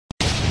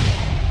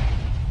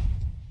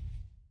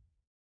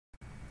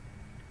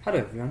Hello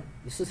everyone,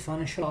 this is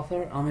financial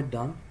author Amit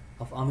Dunn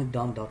of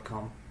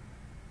AmitDunn.com.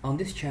 On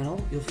this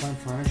channel, you'll find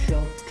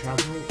financial,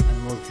 travel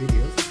and more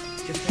videos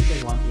just like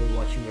the one you're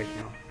watching right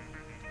now.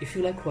 If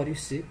you like what you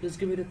see, please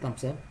give it a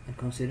thumbs up and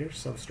consider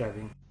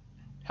subscribing.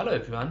 Hello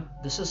everyone,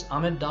 this is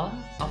Amit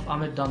Dunn of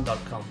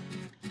AmitDunn.com.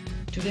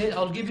 Today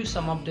I'll give you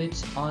some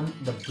updates on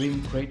the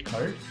Brim Credit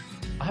Card.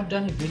 I have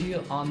done a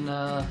video on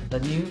the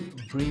new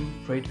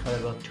Brim Credit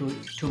Card about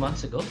two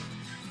months ago,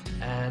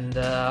 and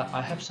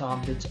I have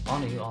some updates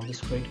on this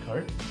credit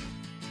card.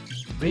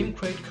 Brim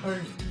Credit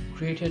Card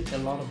created a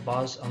lot of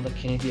buzz on the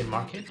Canadian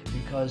market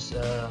because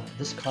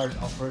this card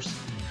offers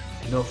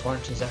no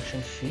foreign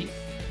transaction fee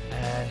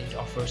and it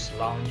offers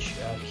lounge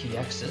key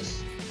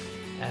access,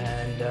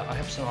 and I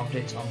have some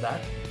updates on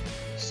that.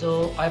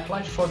 So I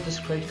applied for this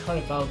credit card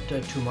about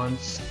 2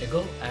 months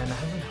ago and I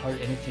haven't heard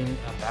anything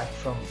back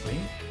from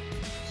Brim.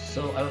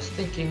 So I was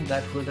thinking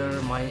that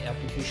whether my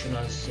application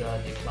was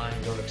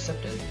declined or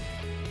accepted.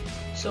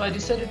 So I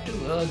decided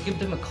to give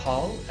them a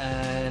call,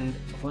 and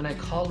when I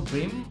called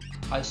Brim,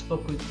 I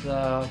spoke with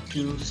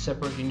two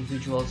separate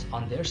individuals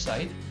on their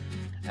side,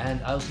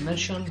 and I was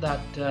mentioned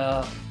that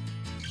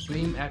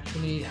Brim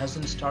actually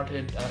hasn't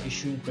started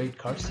issuing credit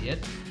cards yet.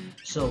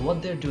 So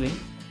what they're doing,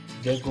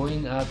 they're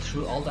going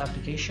through all the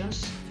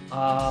applications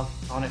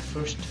on a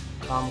first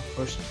come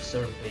first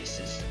served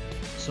basis.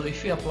 So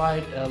if you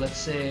applied let's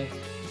say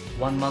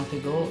 1 month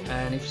ago,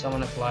 and if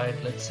someone applied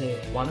let's say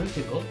 1 week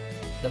ago,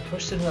 the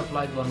person who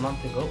applied 1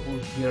 month ago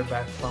will hear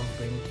back from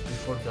Brim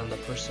before than the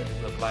person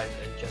who applied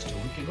just a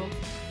week ago.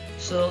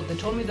 So they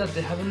told me that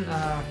they haven't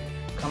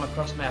come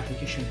across my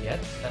application yet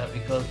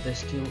because they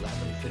still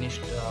haven't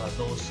finished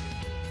those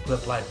who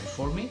applied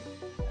before me.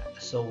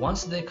 So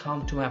once they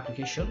come to my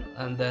application,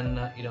 and then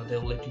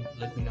they'll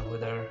let me know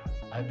whether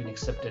I've been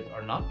accepted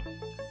or not.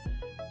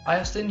 I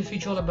asked the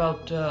individual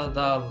about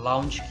the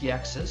lounge key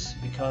access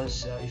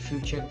because if you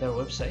check their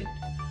website,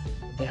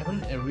 they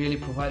haven't really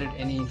provided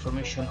any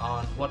information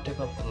on what type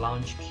of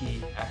lounge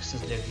key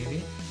access they're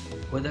giving,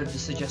 whether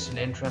this is just an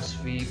entrance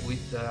fee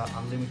with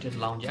unlimited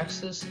lounge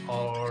access,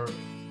 or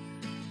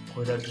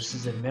whether this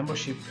is a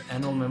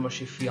annual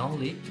membership fee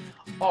only,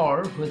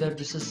 or whether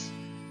this is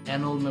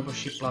annual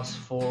membership plus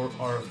 4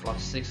 or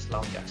plus 6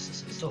 lounge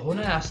accesses. So when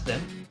I asked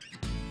them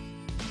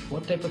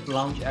what type of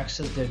lounge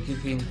access they're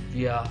giving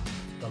via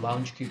the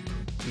lounge key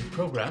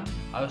program,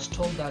 I was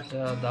told that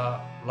the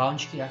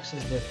lounge key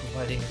access they're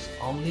providing is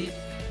only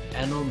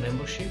annual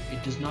membership.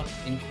 It does not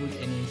include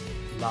any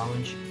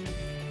lounge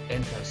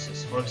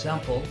entrances. For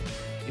example,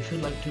 if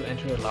you'd like to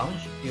enter a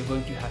lounge, you're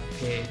going to have to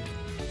pay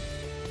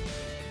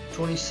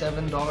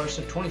 $27 or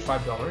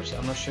 $25.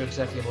 I'm not sure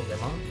exactly about the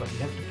amount, but you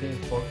have to pay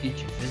for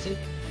each visit.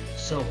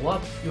 So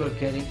what you are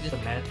getting is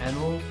an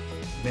annual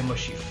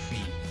membership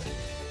fee.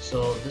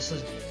 So this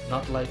is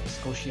not like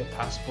Scotia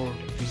Passport,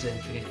 Visa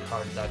Infinite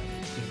card that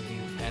is giving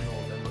you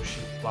annual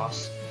membership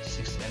plus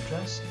 6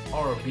 entrance,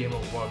 or BMO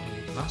World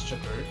Elite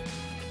MasterCard,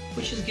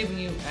 which is giving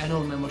you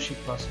annual membership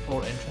plus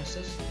 4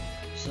 entrances.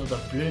 So the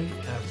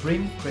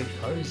Brim Credit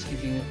Card is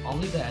giving you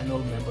only the annual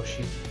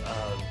membership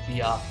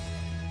via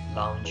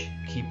lounge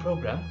key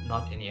program,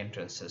 not any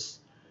entrances.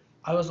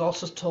 I was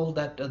also told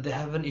that they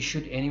haven't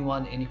issued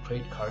anyone any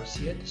credit cards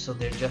yet, so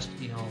they're just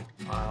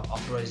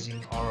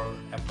authorizing or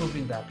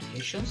approving the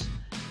applications.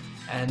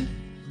 And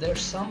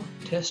there's some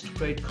test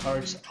credit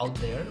cards out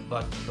there,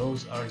 but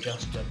those are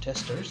just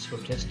testers who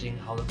are testing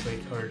how the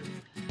credit card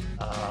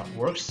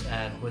works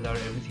and whether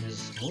everything is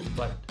smooth.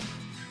 But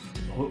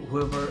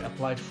whoever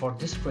applied for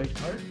this credit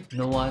card,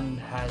 no one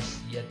has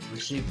yet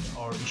received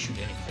or issued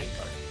any credit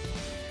card.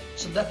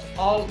 So that's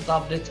all the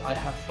updates I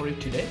have for you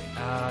today.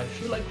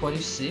 If you like what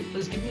you see,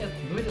 please give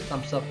it a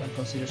thumbs up and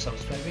consider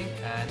subscribing,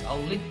 and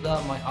I'll link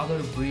my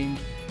other Brim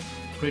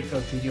credit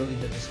card video in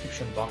the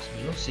description box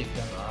below so you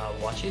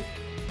can watch it.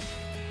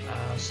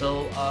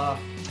 So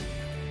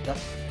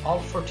that's all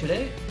for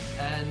today,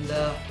 and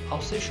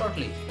I'll see you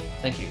shortly.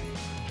 Thank you.